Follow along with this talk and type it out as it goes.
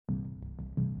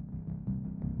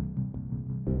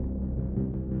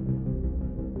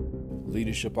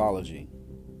Leadershipology,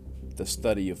 the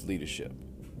study of leadership.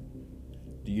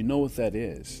 Do you know what that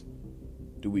is?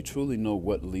 Do we truly know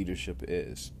what leadership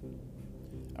is?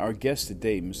 Our guest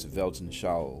today, Mr. Velton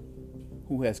Shaul,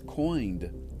 who has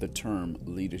coined the term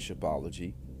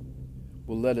leadershipology,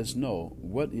 will let us know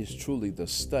what is truly the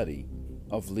study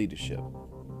of leadership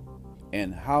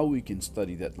and how we can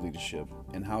study that leadership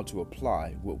and how to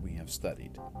apply what we have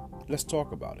studied. Let's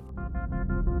talk about it.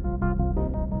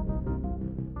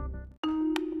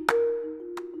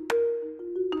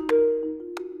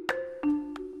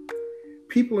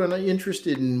 People are not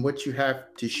interested in what you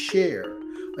have to share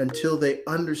until they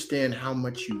understand how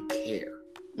much you care.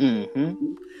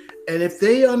 Mm-hmm. And if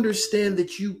they understand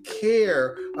that you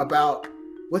care about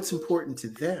what's important to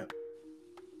them,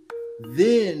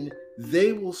 then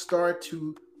they will start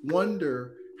to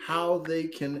wonder how they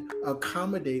can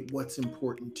accommodate what's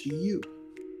important to you.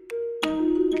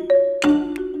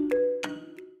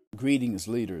 Greetings,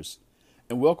 leaders,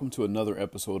 and welcome to another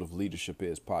episode of Leadership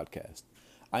Is Podcast.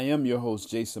 I am your host,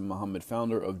 Jason Muhammad,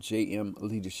 founder of JM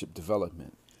Leadership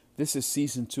Development. This is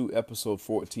Season 2, Episode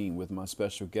 14, with my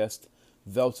special guest,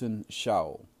 Velton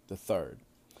Shaul III.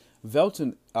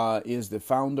 Velton is the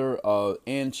founder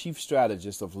and chief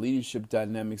strategist of Leadership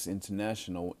Dynamics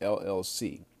International,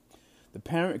 LLC, the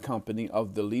parent company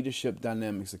of the Leadership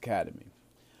Dynamics Academy.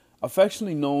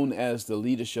 Affectionately known as the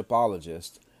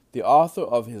Leadershipologist, the author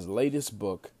of his latest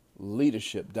book,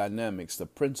 Leadership Dynamics, The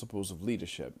Principles of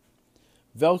Leadership,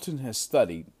 Velton has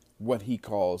studied what he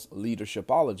calls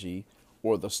leadershipology,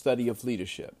 or the study of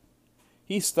leadership.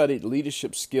 He studied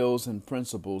leadership skills and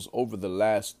principles over the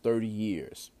last 30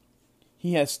 years.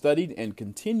 He has studied and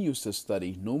continues to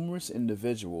study numerous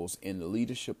individuals in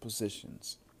leadership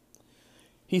positions.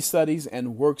 He studies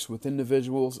and works with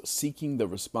individuals seeking the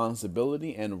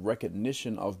responsibility and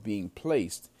recognition of being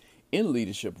placed in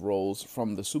leadership roles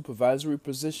from the supervisory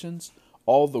positions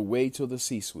all the way to the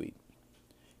C-suite.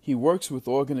 He works with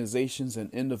organizations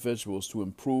and individuals to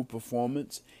improve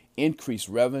performance, increase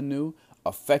revenue,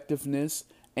 effectiveness,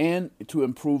 and to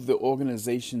improve the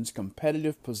organization's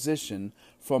competitive position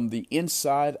from the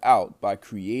inside out by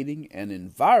creating an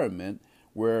environment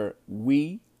where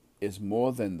we is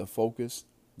more than the focus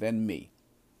than me.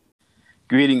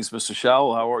 Greetings, Mr.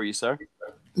 Shaul. How are you, sir?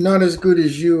 Not as good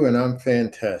as you, and I'm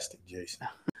fantastic, Jason.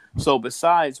 So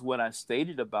besides what I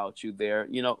stated about you there,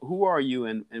 who are you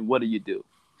and what do you do?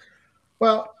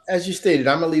 Well, as you stated,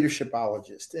 I'm a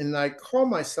leadershipologist, and I call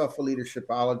myself a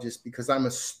leadershipologist because I'm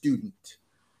a student,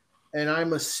 and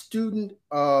I'm a student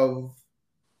of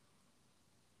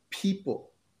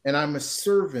people, and I'm a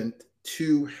servant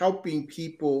to helping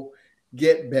people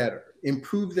get better,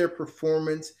 improve their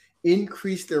performance,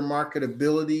 increase their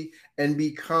marketability, and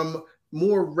become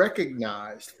more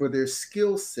recognized for their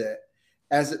skill set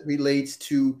as it relates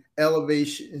to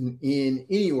elevation in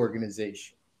any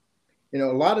organization. A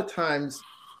lot of times,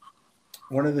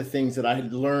 one of the things that I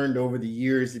had learned over the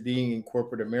years of being in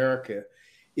corporate America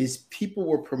is people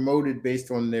were promoted based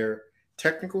on their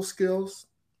technical skills,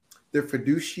 their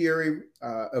fiduciary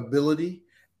ability,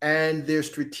 and their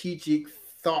strategic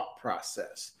thought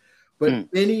process.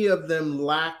 But many of them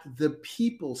lacked the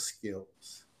people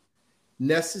skills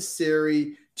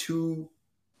necessary to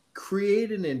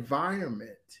create an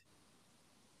environment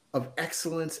of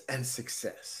excellence and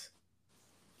success.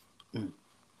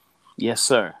 Yes,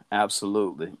 sir.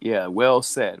 Absolutely. Yeah. Well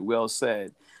said. Well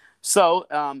said. So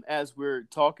as we're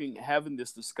having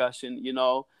this discussion,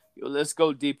 let's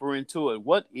go deeper into it.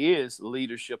 What is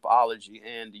leadershipology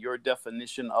and your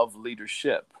definition of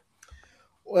leadership?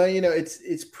 Well,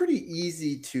 it's pretty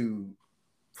easy to,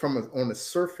 on a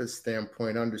surface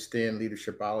standpoint, understand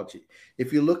leadershipology.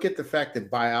 If you look at the fact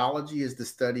that biology is the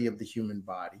study of the human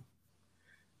body,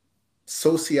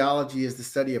 sociology is the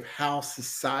study of how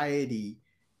society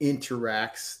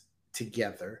interacts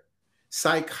together,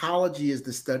 psychology is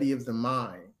the study of the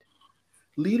mind,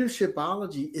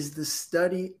 leadershipology is the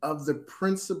study of the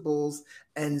principles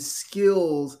and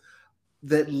skills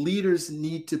that leaders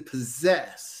need to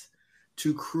possess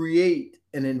to create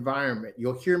an environment.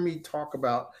 You'll hear me talk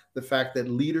about the fact that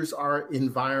leaders are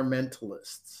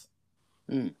environmentalists,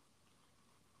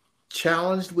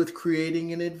 challenged with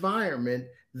creating an environment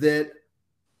that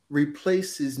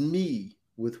replaces me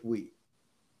with we.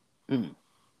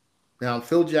 Now,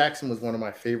 Phil Jackson was one of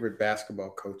my favorite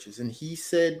basketball coaches, and he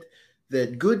said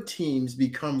that good teams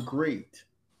become great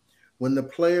when the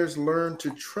players learn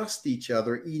to trust each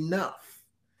other enough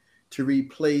to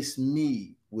replace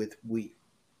me with we.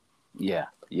 Yeah.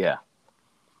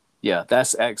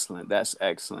 That's excellent.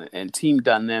 And team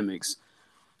dynamics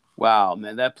Wow,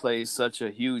 man, that plays such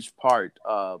a huge part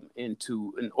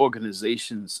into an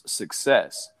organization's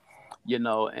success.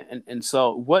 And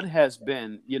so what has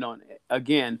been,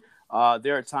 again,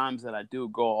 there are times that I do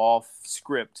go off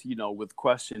script, with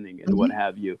questioning and what Mhm.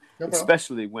 have you, No problem.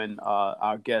 especially when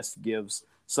our guest gives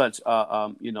such,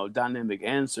 dynamic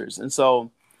answers. And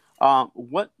so,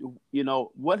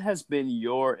 what has been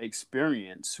your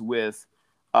experience with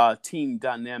team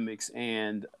dynamics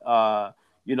and,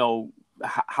 you know,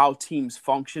 how teams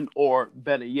function, or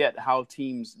better yet, how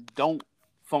teams don't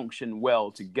function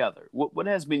well together? What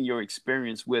has been your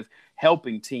experience with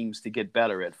helping teams to get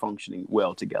better at functioning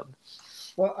well together?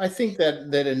 Well, I think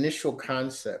that initial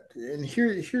concept, and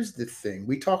here's the thing: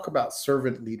 we talk about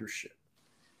servant leadership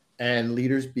and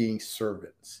leaders being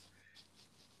servants.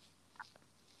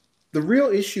 The real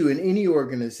issue in any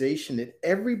organization that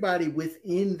everybody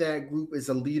within that group is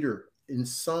a leader in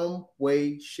some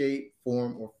way, shape,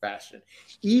 form, or fashion,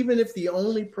 even if the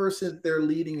only person they're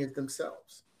leading is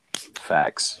themselves.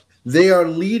 Facts. They are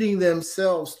leading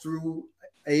themselves through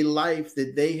a life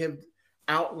that they have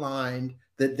outlined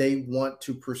that they want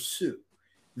to pursue.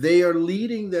 They are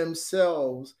leading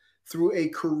themselves through a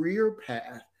career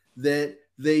path that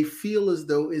they feel as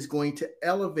though is going to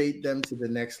elevate them to the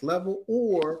next level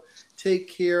or take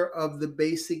care of the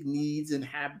basic needs and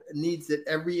needs that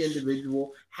every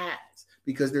individual has,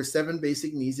 because there's 7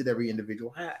 basic needs that every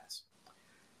individual has.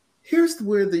 Here's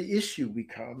where the issue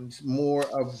becomes more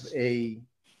of an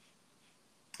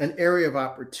area of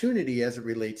opportunity as it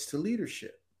relates to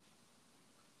leadership.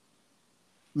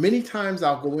 Many times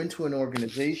I'll go into an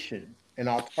organization and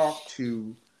I'll talk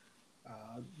to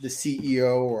the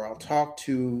CEO, or I'll talk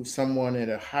to someone at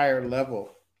a higher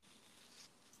level,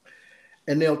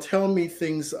 and they'll tell me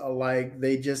things like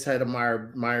they just had a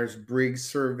Myers Briggs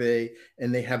survey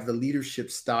and they have the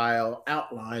leadership style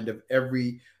outlined of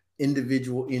every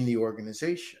individual in the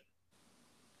organization.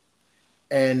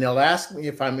 And they'll ask me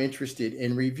if I'm interested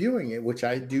in reviewing it, which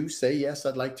I do say, yes,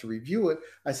 I'd like to review it.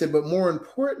 I said, but more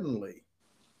importantly,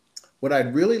 what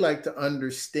I'd really like to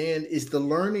understand is the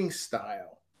learning style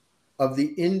of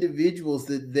the individuals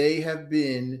that they have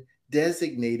been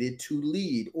designated to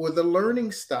lead, or the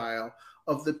learning style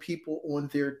of the people on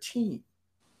their team.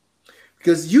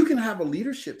 Because you can have a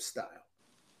leadership style,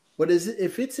 but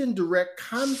if it's in direct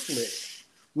conflict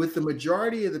with the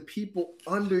majority of the people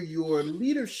under your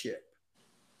leadership,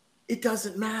 it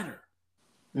doesn't matter.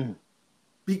 Mm.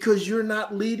 Because you're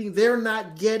not leading, they're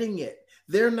not getting it.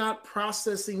 They're not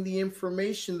processing the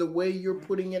information the way you're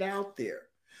putting it out there.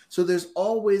 So there's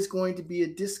always going to be a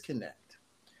disconnect.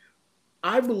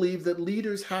 I believe that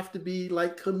leaders have to be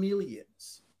like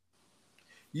chameleons.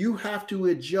 You have to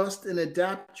adjust and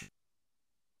adapt your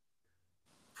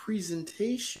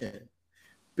presentation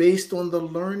based on the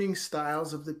learning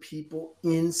styles of the people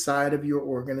inside of your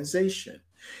organization.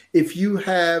 If you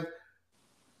have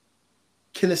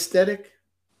kinesthetic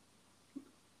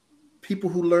people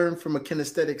who learn from a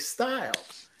kinesthetic style,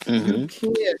 you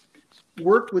can't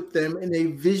work with them in a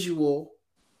visual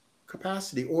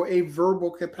capacity or a verbal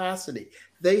capacity.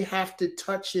 They have to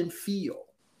touch and feel.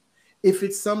 If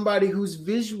it's somebody who's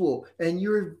visual and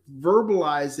you're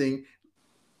verbalizing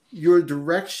your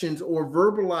directions or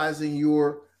verbalizing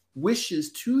your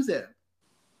wishes to them,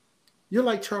 you're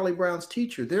like Charlie Brown's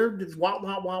teacher. They're just wop,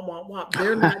 wop, wop, wop, wop.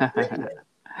 They're not getting it.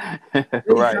 They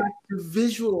Right. have to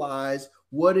visualize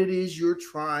what it is you're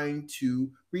trying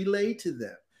to relay to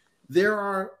them. There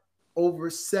are over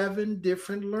 7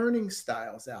 different learning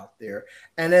styles out there.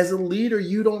 And as a leader,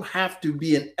 you don't have to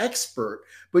be an expert,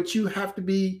 but you have to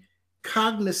be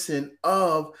cognizant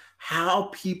of how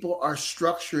people are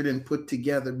structured and put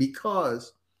together.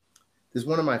 Because there's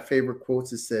one of my favorite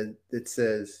quotes that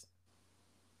says,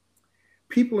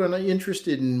 people are not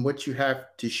interested in what you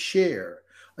have to share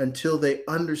until they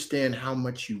understand how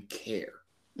much you care.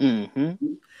 Mm-hmm.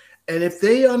 And if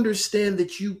they understand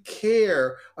that you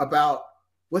care about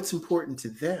what's important to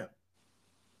them,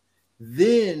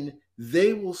 then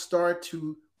they will start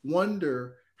to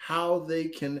wonder how they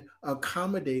can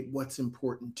accommodate what's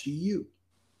important to you.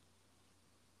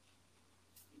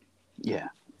 Yeah,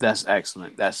 that's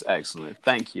excellent. That's excellent.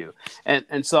 Thank you.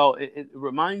 And so it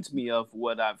reminds me of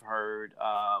what I've heard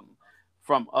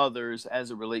from others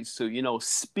as it relates to,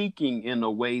 speaking in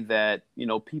a way that,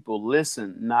 people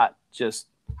listen, not just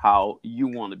how you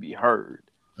want to be heard,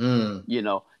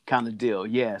 Mm. Kind of deal.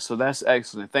 Yeah. So that's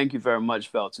excellent. Thank you very much,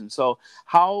 Felton. So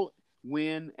how,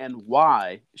 when, and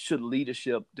why should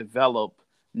leadership develop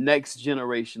next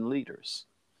generation leaders?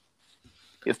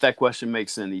 If that question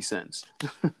makes any sense.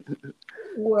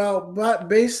 Well, but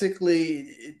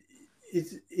basically,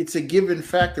 it's a given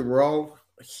fact that we're all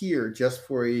here just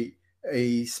for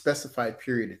a specified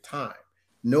period of time.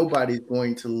 Nobody's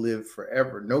going to live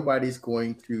forever. Nobody's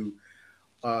going to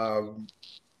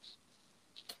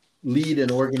lead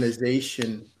an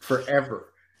organization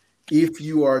forever. If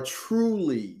you are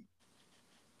truly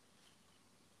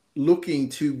looking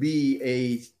to be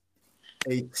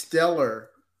a stellar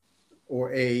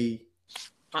or the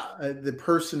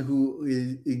person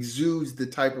who exudes the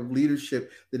type of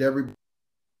leadership that everybody,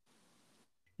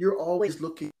 you're always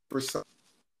looking for someone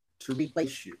to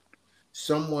replace you,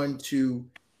 someone to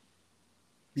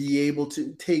be able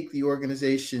to take the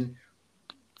organization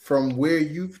from where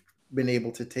you've been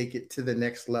able to take it to the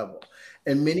next level.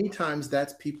 And many times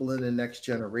that's people in the next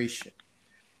generation.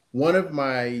 One of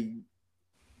my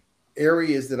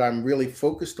areas that I'm really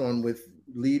focused on with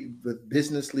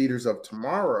business leaders of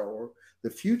tomorrow or the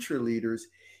future leaders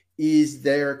is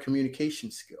their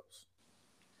communication skills.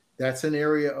 That's an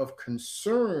area of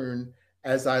concern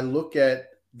as I look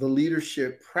at the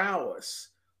leadership prowess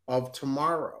of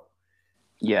tomorrow.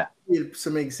 Yeah.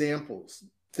 Some examples.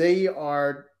 They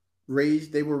were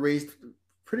raised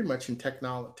pretty much in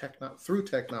through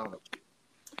technology.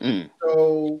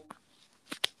 So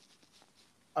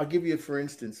I'll give you, for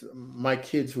instance, my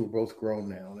kids who are both grown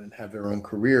now and have their own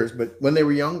careers, but when they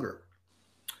were younger,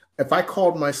 if I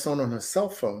called my son on his cell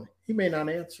phone, he may not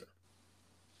answer.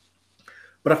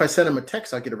 But if I send him a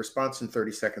text, I get a response in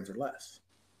 30 seconds or less.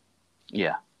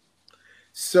 Yeah.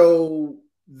 So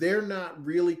they're not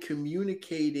really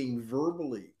communicating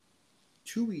verbally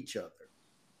to each other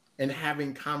and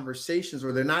having conversations,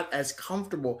 or they're not as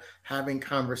comfortable having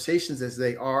conversations as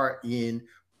they are in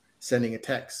sending a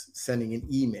text, sending an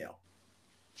email.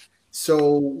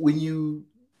 So when you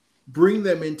bring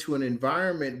them into an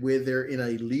environment where they're in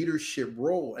a leadership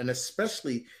role, and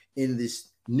especially in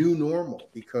this new normal,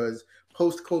 because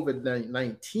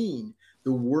post-COVID-19,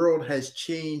 the world has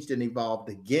changed and evolved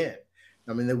again.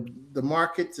 I mean, the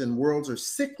markets and worlds are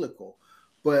cyclical,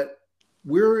 but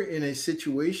we're in a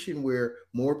situation where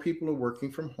more people are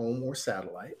working from home or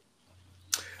satellite.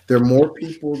 There are more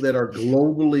people that are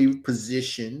globally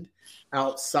positioned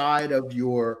outside of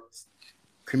your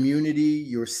community,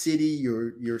 your city,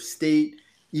 your state,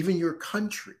 even your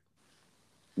country.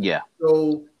 Yeah.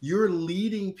 So you're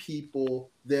leading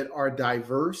people that are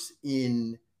diverse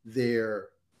in their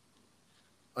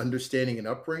understanding and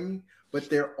upbringing, but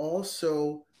they're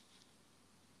also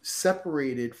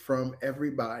separated from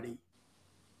everybody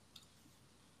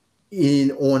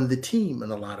on the team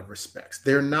in a lot of respects.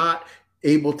 They're not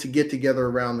able to get together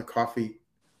around the coffee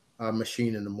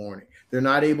machine in the morning. They're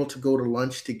not able to go to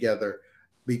lunch together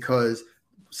because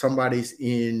somebody's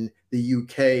in the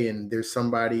UK and there's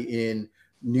somebody in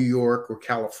New York or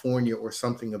California or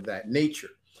something of that nature.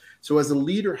 So as a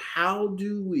leader, how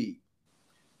do we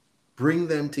bring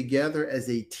them together as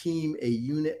a team, a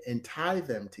unit, and tie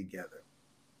them together?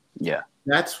 Yeah.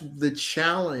 That's the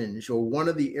challenge, or one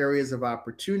of the areas of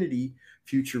opportunity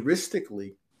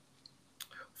futuristically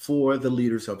for the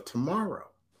leaders of tomorrow.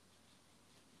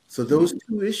 So those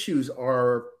two issues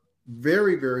are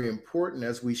very, very important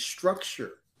as we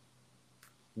structure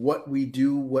what we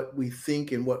do, what we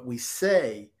think, and what we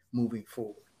say moving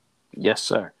forward. Yes,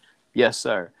 sir. Yes,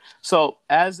 sir. So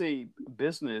as a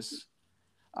business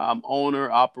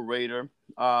owner, operator,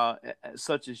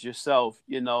 such as yourself,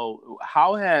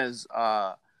 how has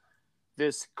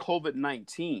this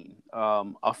COVID-19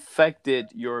 affected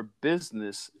your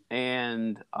business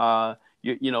and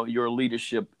your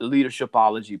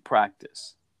leadershipology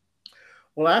practice?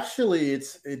 Well, actually,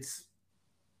 it's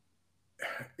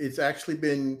actually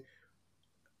been,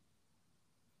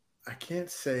 I can't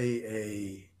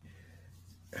say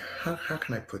how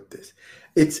can I put this?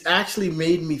 It's actually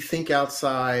made me think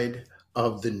outside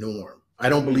of the norm. I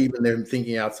don't believe in them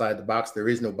thinking outside the box. There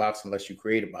is no box unless you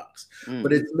create a box.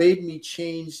 But it's made me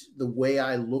change the way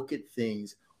I look at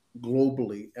things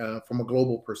globally, from a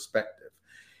global perspective.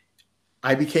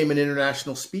 I became an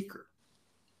international speaker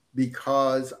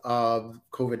because of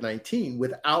COVID-19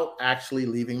 without actually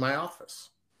leaving my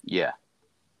office. Yeah.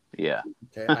 Yeah.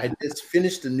 Okay. I just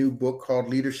finished a new book called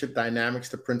Leadership Dynamics,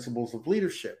 The Principles of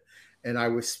Leadership. And I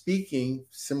was speaking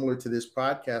similar to this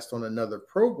podcast on another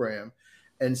program,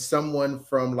 and someone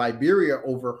from Liberia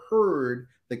overheard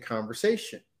the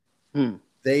conversation.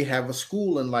 They have a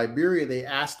school in Liberia. They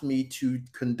asked me to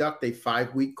conduct a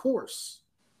 5-week course.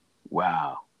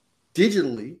 Wow.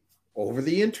 Digitally over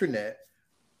the internet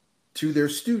to their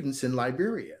students in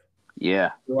Liberia.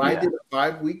 Yeah. So I did a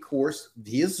 5-week course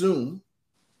via Zoom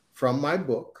from my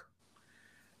book.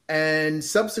 And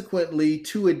subsequently,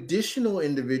 2 additional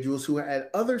individuals who had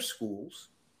other schools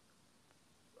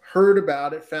heard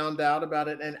about it, found out about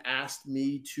it, and asked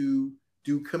me to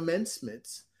do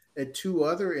commencements at 2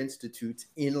 other institutes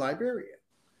in Liberia.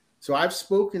 So I've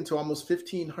spoken to almost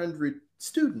 1,500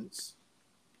 students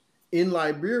in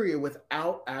Liberia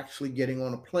without actually getting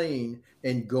on a plane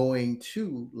and going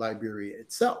to Liberia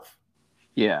itself.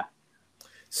 Yeah.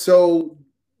 So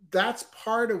that's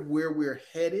part of where we're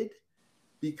headed,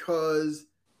 because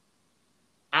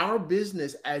our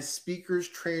business as speakers,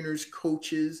 trainers,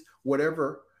 coaches,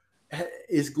 whatever,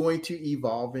 is going to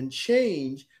evolve and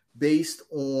change based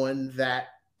on that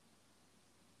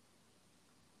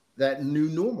new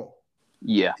normal.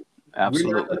 Yeah,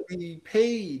 absolutely. We're not going to be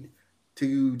paid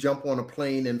to jump on a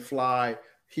plane and fly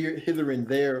hither and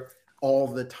there all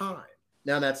the time.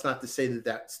 Now, that's not to say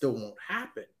that still won't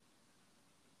happen,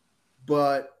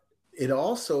 but it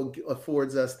also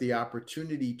affords us the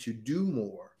opportunity to do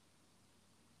more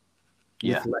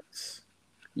with less.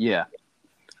 Yeah.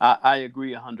 I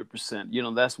agree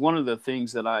 100%. That's one of the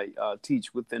things that I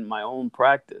teach within my own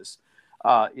practice,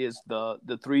 is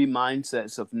the 3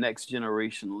 mindsets of next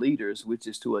generation leaders, which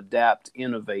is to adapt,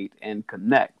 innovate, and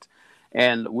connect.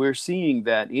 And we're seeing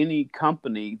that any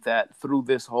company that through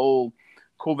this whole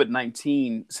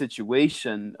COVID-19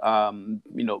 situation,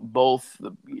 both,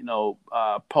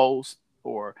 post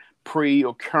or pre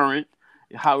or current,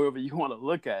 however you want to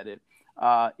look at it,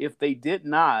 if they did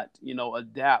not,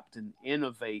 adapt and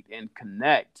innovate and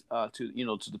connect to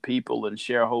the people and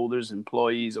shareholders,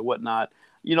 employees, or whatnot,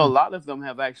 a lot of them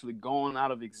have actually gone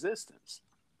out of existence.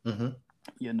 Mm-hmm.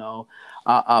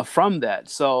 From that.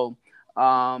 So,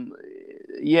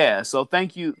 So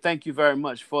thank you very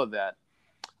much for that.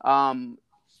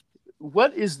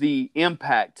 What is the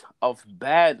impact of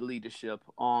bad leadership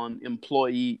on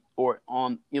employee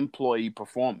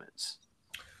performance?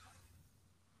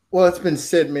 Well, it's been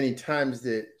said many times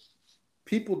that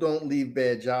people don't leave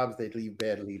bad jobs, they leave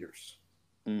bad leaders.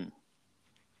 Mm.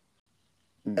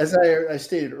 As I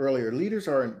stated earlier, leaders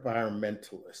are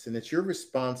environmentalists, and it's your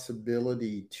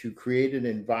responsibility to create an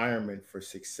environment for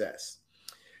success.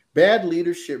 Bad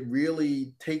leadership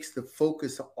really takes the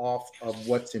focus off of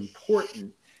what's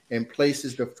important and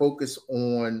places the focus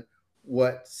on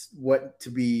what to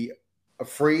be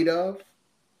afraid of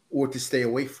or to stay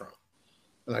away from.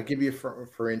 And I'll give you,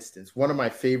 for instance, one of my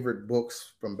favorite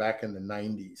books from back in the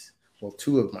 90s, well,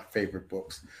 2 of my favorite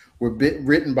books, were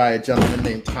written by a gentleman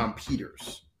named Tom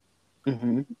Peters.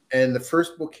 Mm-hmm. And the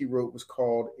first book he wrote was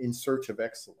called In Search of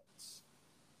Excellence.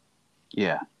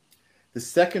 Yeah. The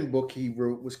second book he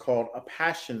wrote was called A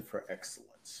Passion for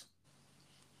Excellence.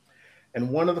 And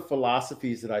one of the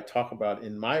philosophies that I talk about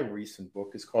in my recent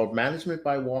book is called Management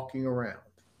by Walking Around.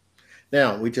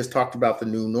 Now, we just talked about the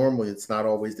new normal. It's not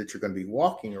always that you're going to be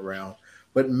walking around,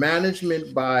 but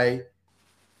management by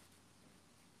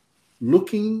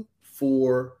looking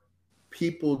for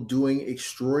people doing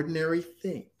extraordinary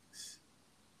things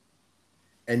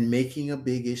and making a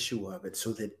big issue of it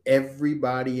so that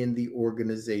everybody in the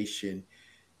organization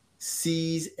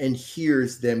sees and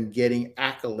hears them getting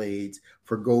accolades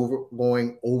for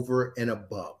going over and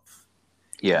above.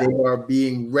 Yeah. They are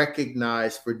being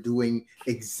recognized for doing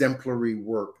exemplary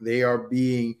work. They are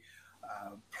being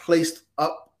placed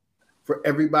up for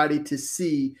everybody to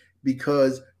see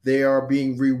because they are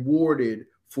being rewarded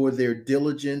for their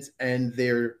diligence and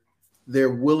their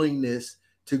willingness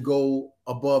to go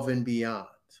above and beyond.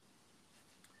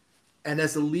 And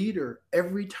as a leader,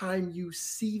 every time you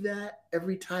see that,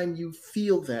 every time you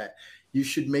feel that, you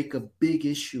should make a big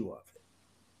issue of it.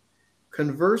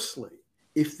 Conversely,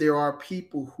 if there are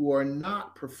people who are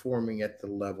not performing at the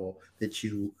level that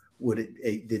you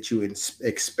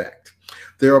expect,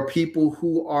 there are people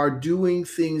who are doing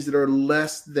things that are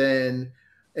less than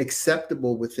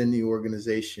acceptable within the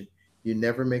organization, you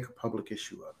never make a public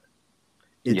issue of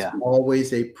it. It's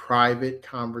always a private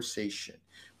conversation.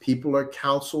 People are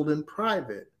counseled in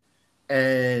private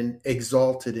and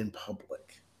exalted in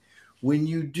public. When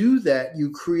you do that,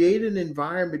 you create an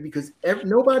environment because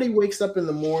nobody wakes up in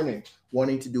the morning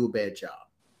wanting to do a bad job.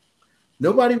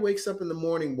 Nobody wakes up in the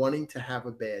morning wanting to have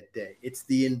a bad day. It's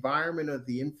the environment of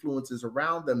the influences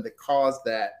around them that cause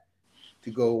that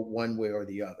to go one way or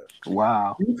the other.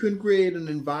 Wow. You can create an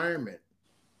environment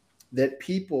that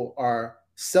people are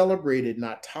celebrated,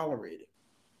 not tolerated.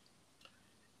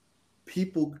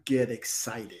 People get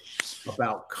excited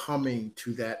about coming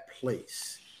to that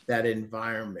place, that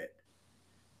environment,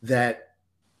 that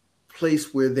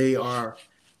place where they are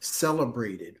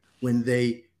celebrated when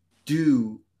they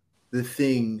do the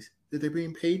things that they're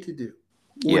being paid to do.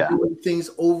 Or doing things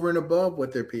over and above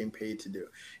what they're being paid to do.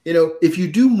 You know, if you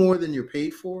do more than you're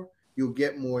paid for, you'll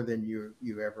get more than you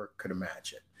ever could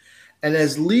imagine. And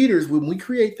as leaders, when we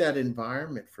create that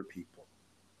environment for people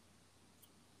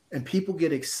and people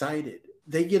get excited,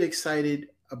 they get excited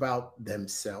about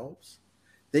themselves.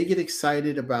 They get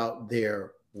excited about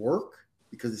their work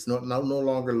because it's no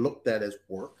longer looked at as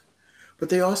work, but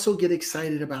they also get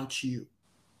excited about you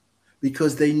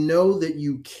because they know that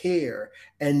you care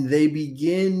and they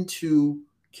begin to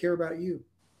care about you.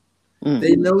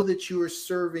 They know that you are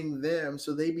serving them,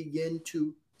 so they begin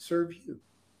to serve you.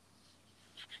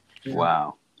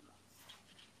 Wow.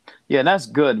 Yeah, that's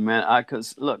good, man.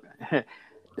 Because look,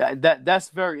 that's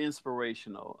very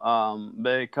inspirational.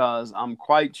 Because I'm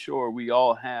quite sure we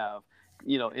all have,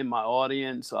 in my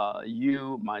audience,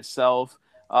 you, myself,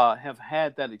 have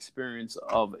had that experience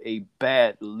of a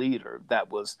bad leader that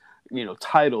was,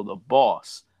 titled a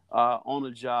boss on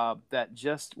a job that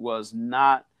just was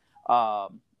not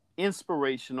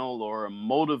inspirational or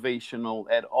motivational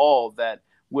at all. That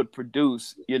would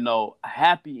produce,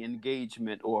 happy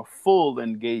engagement or full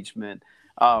engagement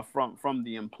from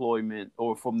the employment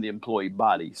or from the employee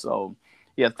body. So,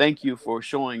 yeah, thank you for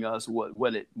showing us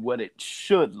what it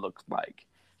should look like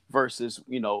versus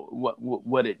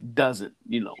what it doesn't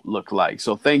look like.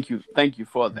 So thank you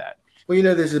for that. Well,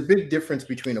 there's a big difference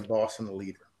between a boss and a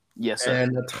leader. Yes, sir.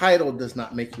 And a title does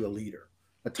not make you a leader.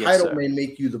 A title may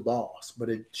make you the boss, but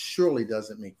it surely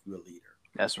doesn't make you a leader.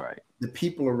 That's right. The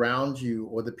people around you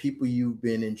or the people you've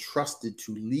been entrusted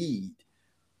to lead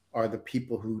are the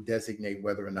people who designate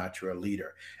whether or not you're a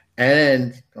leader.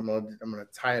 And I'm going to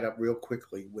tie it up real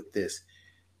quickly with this.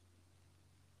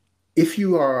 If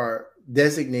you are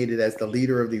designated as the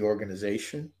leader of the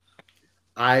organization,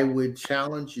 I would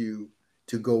challenge you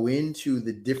to go into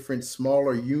the different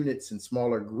smaller units and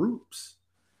smaller groups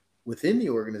within the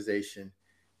organization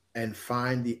and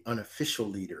find the unofficial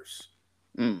leaders,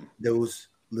 those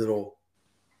little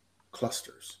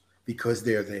clusters, because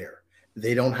they're there.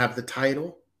 They don't have the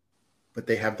title, but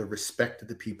they have the respect of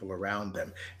the people around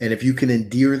them. And if you can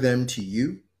endear them to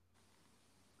you,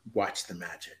 watch the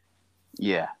magic.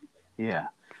 Yeah.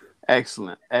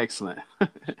 Excellent.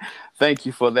 Thank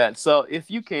you for that. So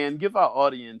if you can give our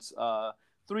audience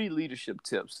 3 leadership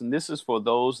tips, and this is for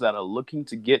those that are looking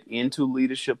to get into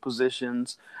leadership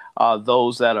positions,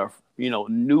 those that are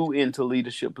new into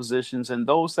leadership positions, and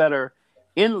those that are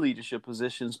in leadership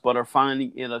positions but are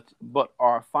finding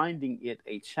it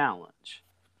a challenge.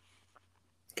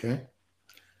 Okay.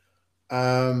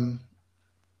 The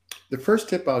first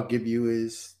tip I'll give you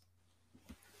is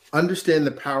understand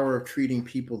the power of treating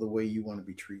people the way you want to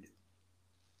be treated.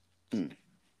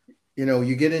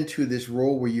 You get into this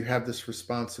role where you have this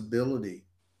responsibility.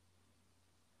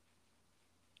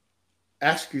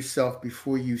 Ask yourself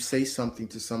before you say something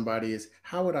to somebody is,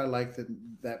 how would I like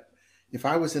that if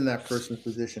I was in that person's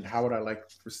position, how would I like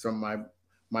for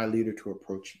my leader to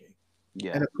approach me?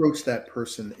 Yeah. And approach that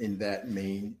person in that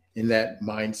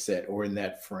mindset or in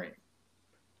that frame.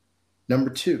 Number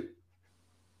 2,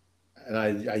 and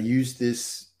I use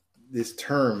this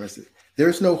term as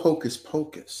there's no hocus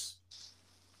pocus.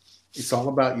 It's all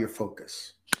about your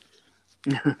focus.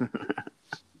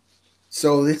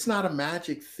 So it's not a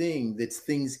magic thing that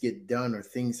things get done or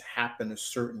things happen a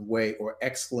certain way or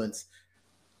excellence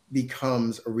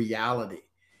becomes a reality.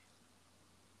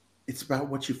 It's about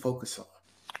what you focus on.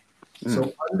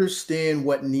 So understand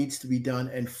what needs to be done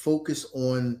and focus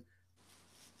on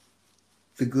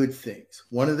the good things.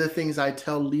 One of the things I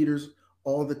tell leaders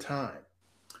all the time,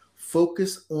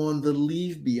 focus on the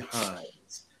leave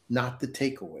behinds, not the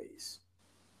takeaways.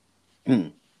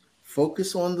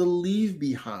 Focus on the leave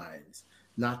behinds,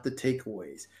 not the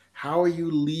takeaways. How are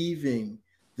you leaving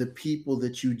the people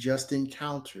that you just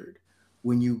encountered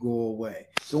when you go away?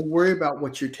 Don't worry about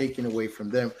what you're taking away from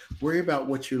them. Worry about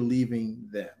what you're leaving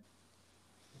them.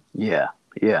 Yeah.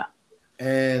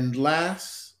 And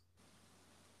last,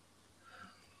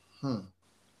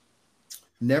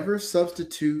 never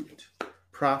substitute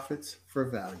profits for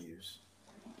values.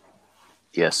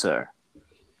 Yes, sir.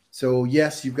 So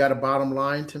yes, you've got a bottom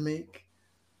line to make,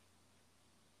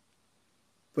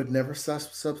 but never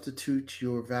substitute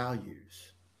your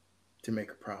values to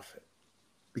make a profit,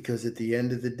 because at the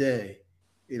end of the day,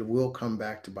 it will come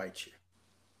back to bite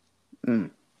you.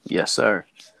 Yes, sir.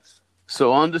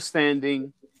 So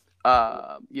understanding,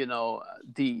 the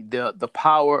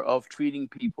power of treating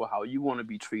people how you want to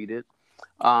be treated,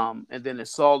 and then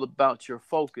it's all about your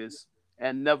focus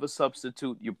and never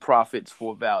substitute your profits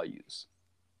for values.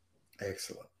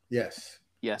 Excellent. Yes.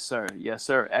 Yes, sir.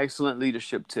 Excellent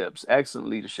leadership tips.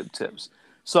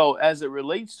 So as it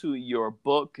relates to your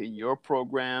book and your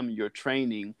program, your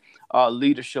training,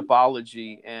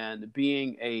 Leadershipology, and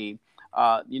being a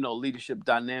leadership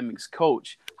dynamics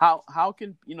coach. How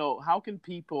can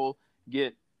people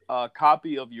get a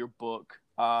copy of your book,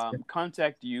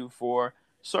 contact you for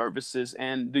services,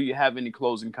 and do you have any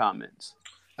closing comments?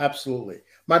 Absolutely.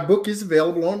 My book is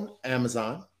available on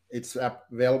Amazon. It's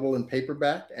available in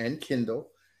paperback and Kindle.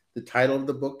 The title of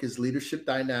the book is Leadership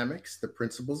Dynamics, The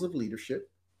Principles of Leadership.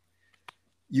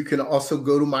 You can also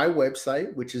go to my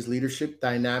website, which is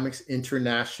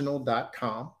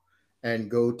leadershipdynamicsinternational.com,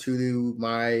 and go to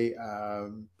my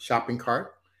shopping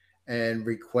cart and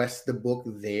request the book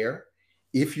there.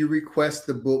 If you request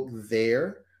the book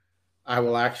there, I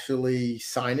will actually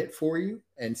sign it for you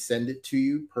and send it to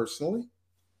you personally.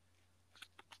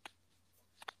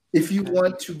 If you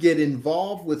want to get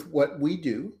involved with what we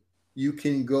do, you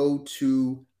can go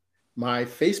to my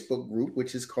Facebook group,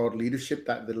 which is called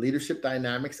the Leadership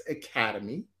Dynamics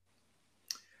Academy,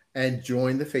 and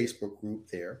join the Facebook group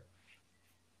there.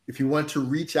 If you want to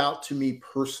reach out to me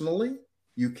personally,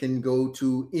 you can go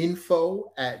to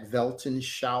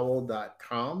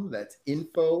info@veltonshowell.com. That's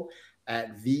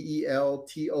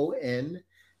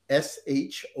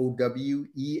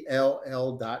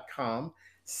info@VELTONSHOWELL.com.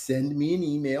 Send me an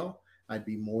email. I'd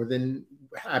be more than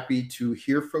happy to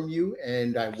hear from you,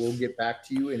 and I will get back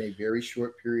to you in a very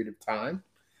short period of time.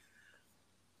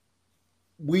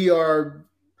 We are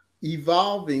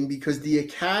evolving because the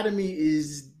Academy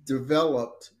is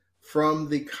developed from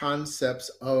the concepts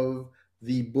of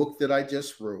the book that I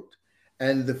just wrote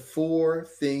and the 4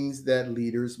 things that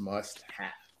leaders must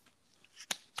have.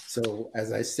 So,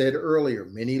 as I said earlier,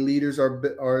 many leaders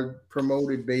are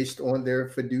promoted based on their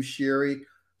fiduciary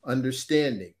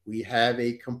understanding. We have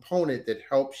a component that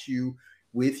helps you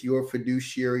with your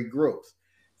fiduciary growth.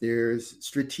 There's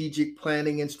strategic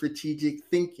planning and strategic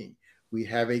thinking. We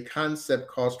have a concept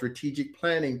called strategic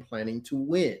planning, planning to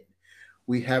win.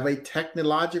 We have a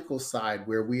technological side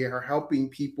where we are helping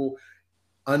people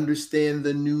understand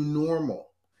the new normal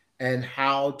and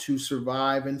how to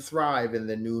survive and thrive in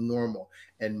the new normal.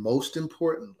 And most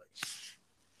importantly,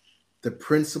 the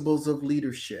principles of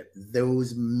leadership,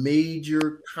 those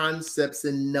major concepts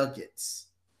and nuggets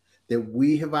that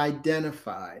we have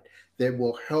identified that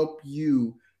will help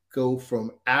you go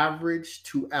from average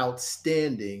to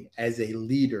outstanding as a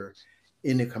leader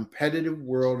in a competitive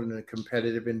world and in a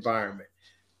competitive environment.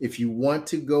 If you want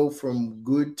to go from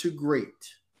good to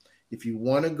great, if you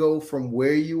want to go from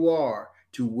where you are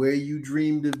to where you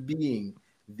dreamed of being,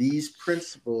 these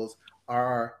principles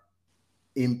are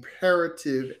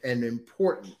imperative and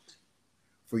important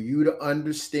for you to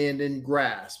understand and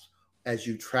grasp as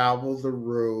you travel the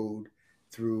road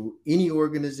through any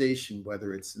organization,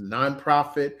 whether it's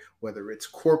nonprofit, whether it's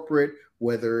corporate,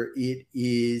 whether it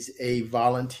is a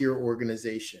volunteer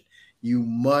organization. You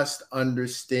must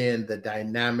understand the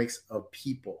dynamics of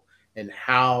people and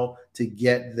how to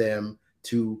get them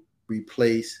to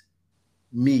replace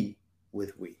me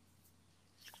with we.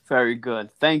 Very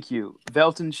good. Thank you.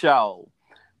 Velton Showell,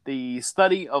 the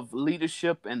study of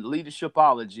leadership and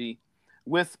leadershipology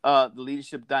with the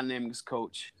leadership dynamics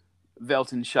coach,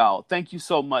 Velton Showell. Thank you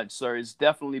so much, sir. It's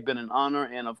definitely been an honor.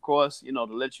 And of course, to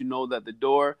let you know that the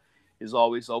door is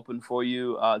always open for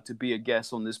you to be a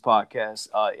guest on this podcast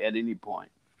at any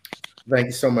point. Thank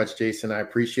you so much, Jason. I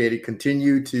appreciate it.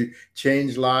 Continue to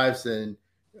change lives, and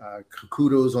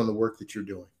kudos on the work that you're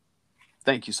doing.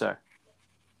 Thank you, sir.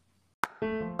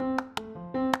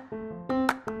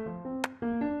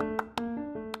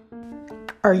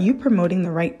 Are you promoting the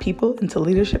right people into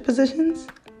leadership positions?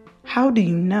 How do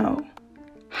you know?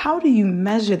 How do you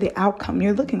measure the outcome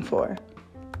you're looking for?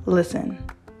 Listen,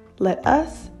 let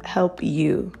us help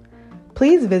you.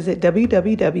 Please visit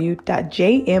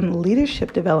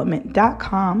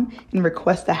www.jmleadershipdevelopment.com and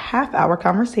request a half-hour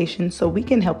conversation so we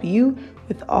can help you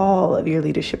with all of your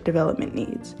leadership development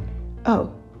needs.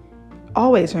 Oh,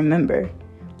 always remember,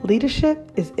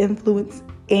 leadership is influence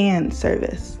and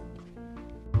service.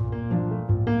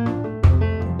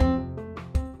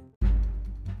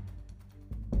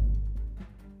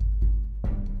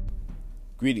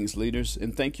 Greetings, leaders,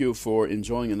 and thank you for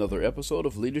enjoying another episode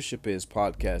of Leadership Is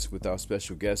Podcast with our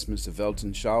special guest, Mr.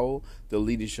 Velton Showell, the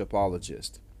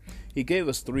leadershipologist. He gave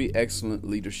us 3 excellent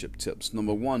leadership tips.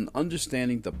 Number 1,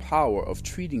 understanding the power of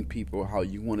treating people how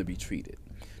you want to be treated.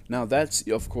 Now, that's,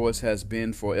 of course, has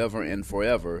been forever and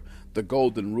forever the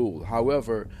golden rule.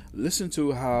 However, listen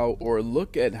to how, or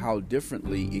look at how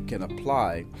differently it can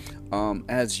apply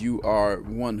as you are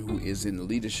one who is in a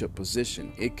leadership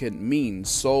position. It can mean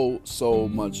so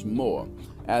much more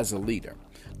as a leader.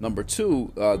 Number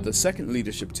 2, the second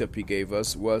leadership tip he gave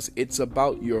us was it's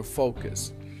about your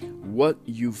focus. what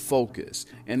you focus.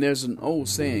 And there's an old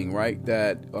saying, right,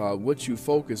 that what you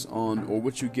focus on or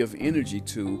what you give energy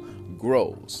to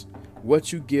grows.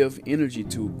 What you give energy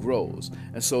to grows.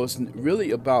 And so it's really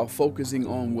about focusing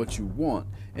on what you want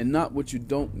and not what you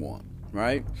don't want,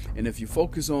 right? And if you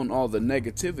focus on all the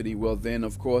negativity, well, then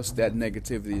of course that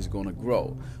negativity is going to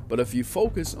grow. But if you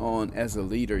focus on, as a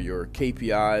leader, your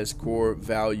KPIs, core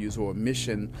values, or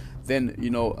mission, then,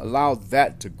 allow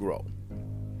that to grow.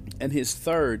 And his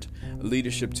third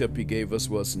leadership tip he gave us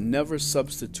was never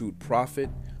substitute profit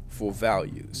for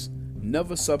values.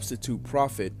 Never substitute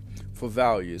profit for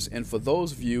values. And for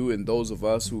those of you and those of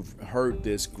us who've heard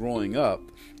this growing up,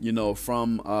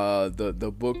 from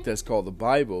the book that's called the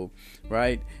Bible,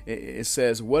 right? It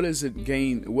says, what does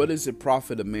it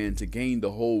profit a man to gain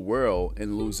the whole world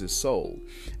and lose his soul?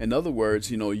 In other words,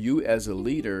 you as a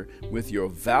leader, with your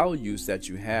values that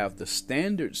you have, the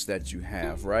standards that you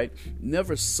have, right?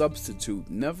 Never substitute,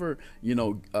 never,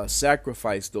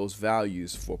 sacrifice those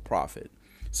values for profit.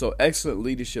 So excellent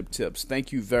leadership tips.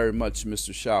 Thank you very much,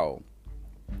 Mr. Shaw.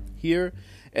 Here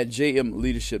at JM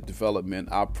Leadership Development,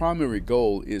 our primary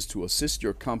goal is to assist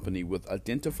your company with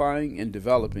identifying and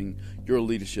developing your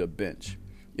leadership bench.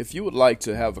 If you would like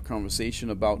to have a conversation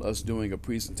about us doing a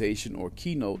presentation or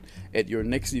keynote at your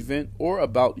next event, or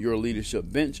about your leadership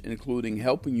bench, including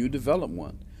helping you develop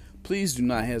one, please do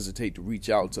not hesitate to reach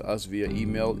out to us via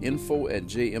email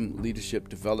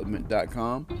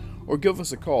info@jmleadershipdevelopment.com or give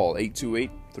us a call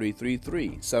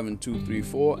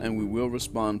 828-333-7234 and we will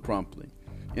respond promptly.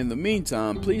 In the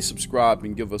meantime, please subscribe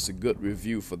and give us a good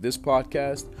review for this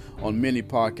podcast on many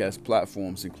podcast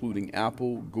platforms, including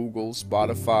Apple, Google,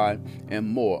 Spotify, and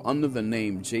more, under the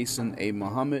name Jason A.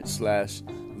 Muhammad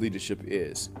 /Leadership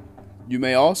Is. You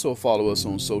may also follow us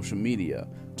on social media.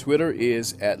 Twitter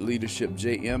is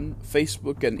 @LeadershipJM.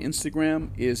 Facebook and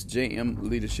Instagram is JM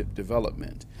Leadership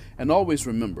Development. And always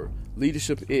remember,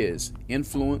 leadership is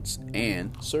influence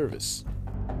and service.